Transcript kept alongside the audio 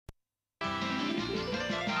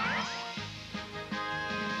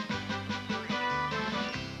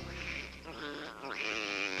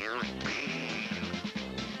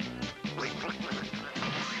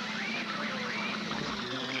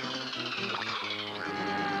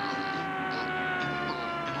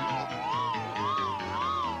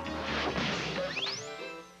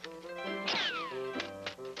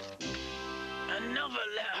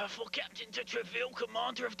Treville,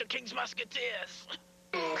 commander of the King's Musketeers.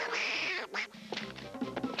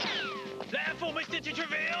 Therefore, Mr. de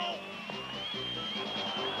Treville!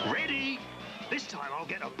 Ready? This time I'll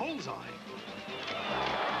get a bullseye.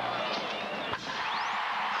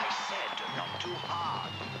 I said not too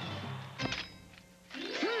hard.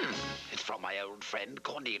 It's from my old friend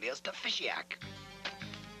Cornelius de Fischiac.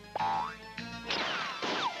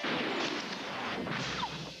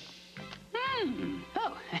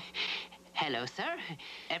 Oh, hello, sir.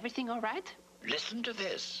 Everything all right? Listen to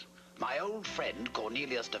this. My old friend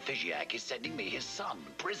Cornelius de Fischiac is sending me his son,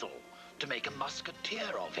 Brizzle, to make a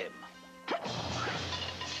musketeer of him.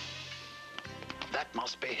 That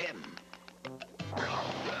must be him.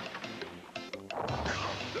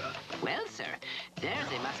 Well, sir,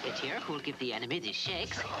 there's a musketeer who'll give the enemy the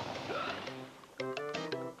shakes.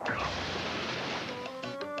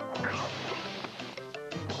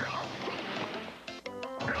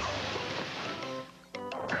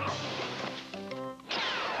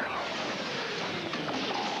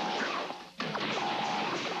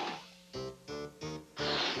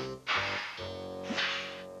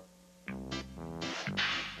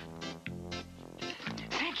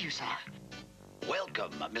 Thank you, sir.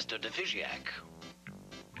 Welcome, Mr. de Fischiac.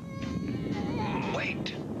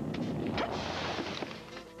 Wait.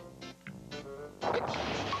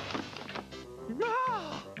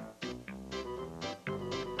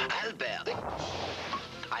 Albert,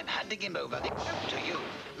 I'm handing him over to you.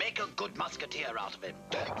 Make a good musketeer out of him.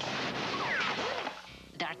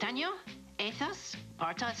 D'Artagnan, Athos,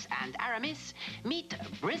 Porthos, and Aramis, meet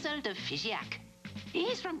Brizzle de Fischiac.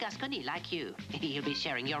 He's from Gascony, like you. He'll be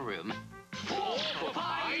sharing your room. 4 for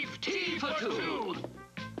 5, tea for 2.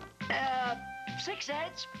 6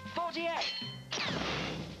 heads, 48.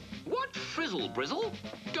 What frizzle, Brizzle?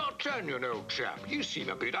 D'Artagnan, old chap, you seem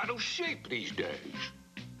a bit out of shape these days.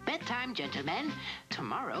 Bedtime, gentlemen.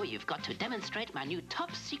 Tomorrow you've got to demonstrate my new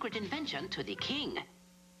top-secret invention to the king.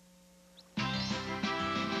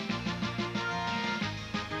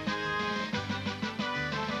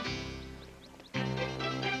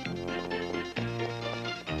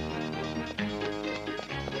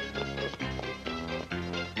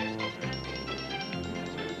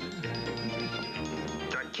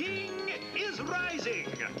 The king is rising.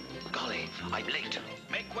 Golly, I'm late.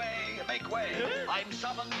 Make way, make way. I'm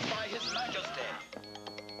summoned by His Majesty.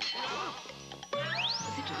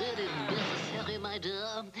 Is it really necessary, my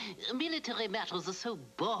dear? Military matters are so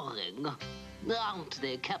boring. Aren't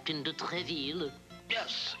they, Captain de Treville?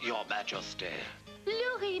 Yes, Your Majesty.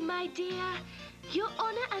 Louis, my dear, your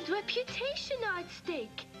honor and reputation are at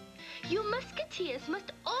stake. You musketeers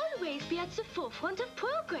must always be at the forefront of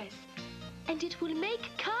progress. And it will make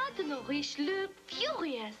Cardinal Richelieu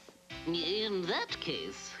furious. In that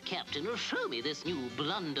case, Captain, show me this new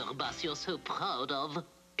blunderbuss you're so proud of.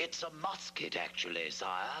 It's a musket, actually,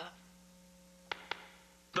 sire.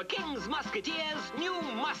 The King's Musketeers' new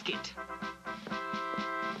musket.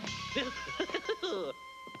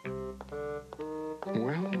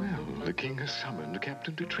 Well, well, the king has summoned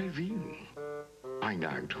Captain de Treville. Find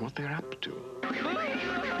out what they're up to.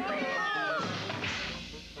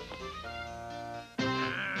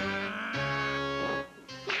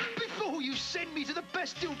 Before you send me to the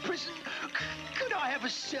Bastille prison, could I have a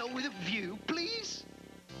cell with a view, please?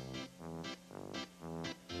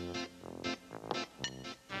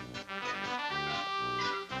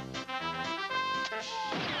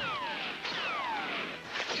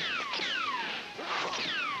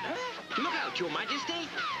 Look out, Your Majesty.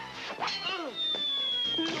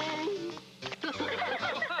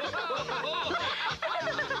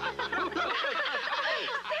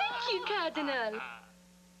 Thank you, Cardinal.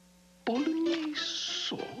 Bolognese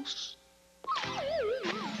sauce?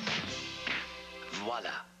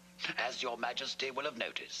 Voila. As Your Majesty will have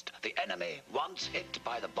noticed, the enemy, once hit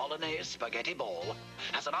by the Bolognese spaghetti ball,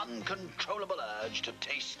 has an uncontrollable urge to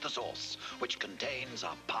taste the sauce, which contains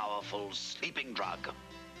a powerful sleeping drug.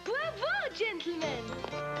 Bravo, gentlemen.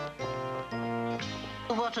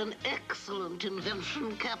 What an excellent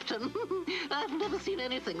invention, Captain. I've never seen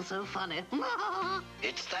anything so funny.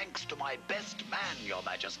 It's thanks to my best man, Your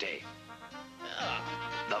Majesty.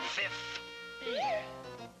 The fifth.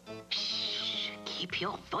 Shh, keep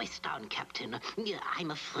your voice down, Captain.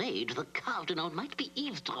 I'm afraid the Cardinal might be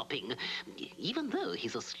eavesdropping, even though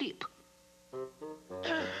he's asleep.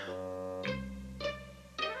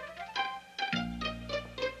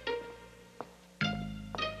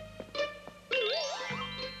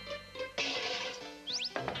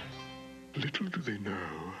 Little do they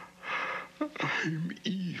know, I'm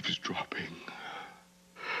eavesdropping.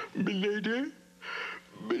 Milady,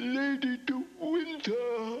 Belated winter.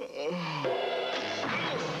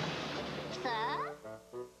 Sir?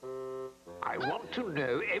 I want to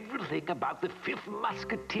know everything about the fifth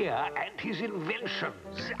musketeer and his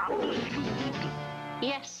inventions. Understood?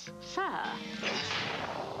 Yes, sir.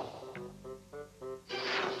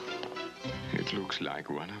 It looks like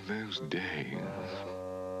one of those days.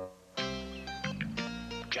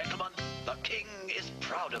 Gentlemen, the king is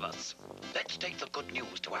proud of us. Let's take the good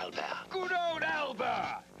news to Albert. Good old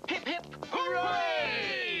Albert! Hip hip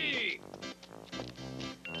hooray!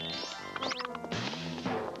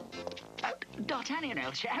 D'Artagnan,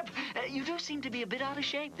 old chap, you do seem to be a bit out of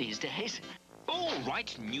shape these days. All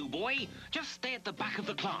right, new boy. Just stay at the back of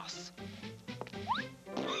the class.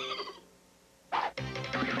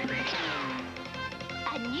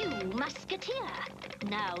 A new musketeer.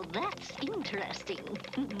 Now that's interesting.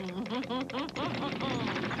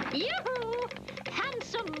 Yoo-hoo!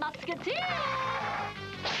 Handsome musketeer!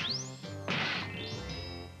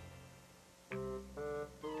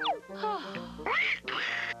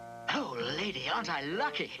 Oh, lady, aren't I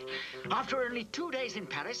lucky? After only 2 days in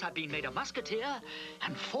Paris, I've been made a musketeer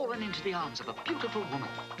and fallen into the arms of a beautiful woman.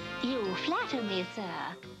 You flatter me,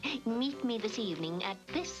 sir. Meet me this evening at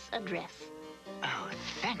this address. Oh,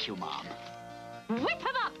 thank you, Mom. Whip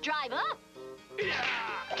him up, driver!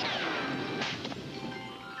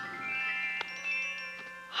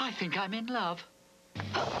 I think I'm in love.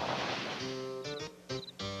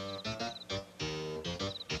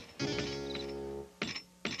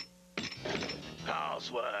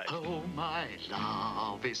 How's work? Oh, my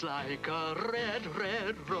love is like a red,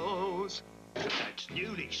 red rose. That's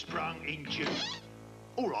newly sprung in juice.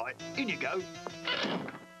 All right, in you go.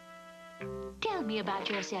 Tell me about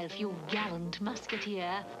yourself, you gallant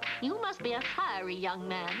musketeer. You must be a fiery young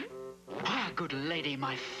man. Ah, good lady,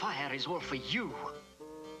 my fire is all for you.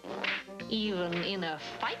 Even in a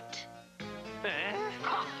fight?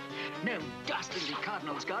 Ha! No dastardly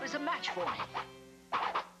Cardinal's guard is a match for me.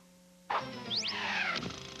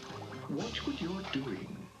 Watch what you're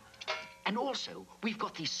doing. And also, we've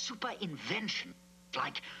got these super inventions,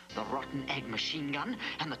 like the rotten egg machine gun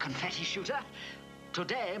and the confetti shooter.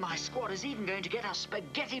 Today, my squad is even going to get a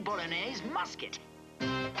spaghetti bolognese musket.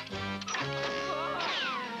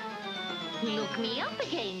 Look me up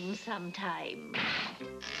again sometime.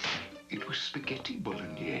 It was spaghetti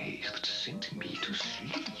bolognese that sent me to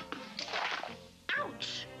sleep.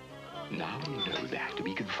 Ouch! Now we know that,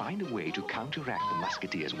 we can find a way to counteract the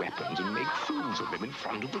musketeers' weapons and make fools of them in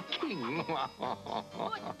front of the king.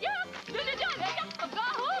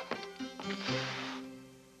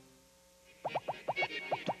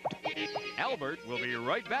 Albert will be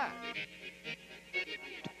right back.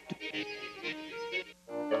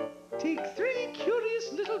 Take 3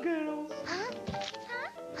 curious little girls.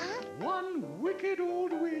 One wicked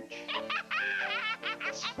old witch.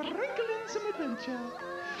 Sprinkle in some adventure.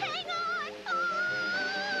 Hang on!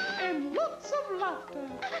 And lots of laughter.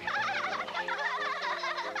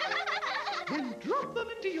 Then drop them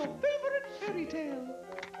into your favorite fairy tale.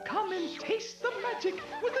 Come and taste the magic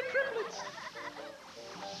with the triplets.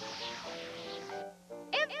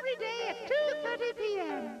 Every day at 2:30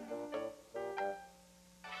 p.m.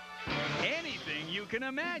 Anything you can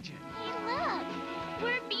imagine. Hey, look!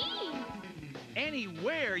 We're bees!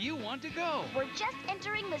 Anywhere you want to go. We're just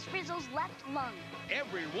entering Miss Frizzle's left lung.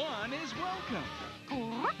 Everyone is welcome.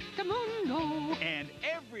 And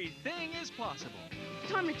everything is possible.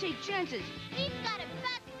 Time to take chances. We've got it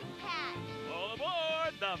fast as a cat. All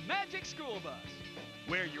aboard the Magic School Bus,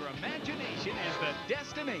 where your imagination is the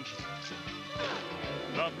destination.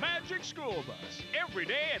 The Magic School Bus, every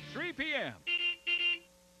day at 3 p.m.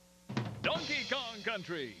 Donkey Kong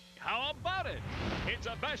Country. How about it? It's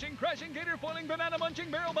a bashing, crashing, gator foiling, banana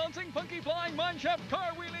munching, barrel bouncing, funky flying, mineshaft,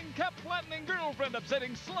 car wheeling, cap flattening, girlfriend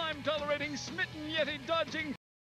upsetting, slime tolerating, smitten yeti dodging,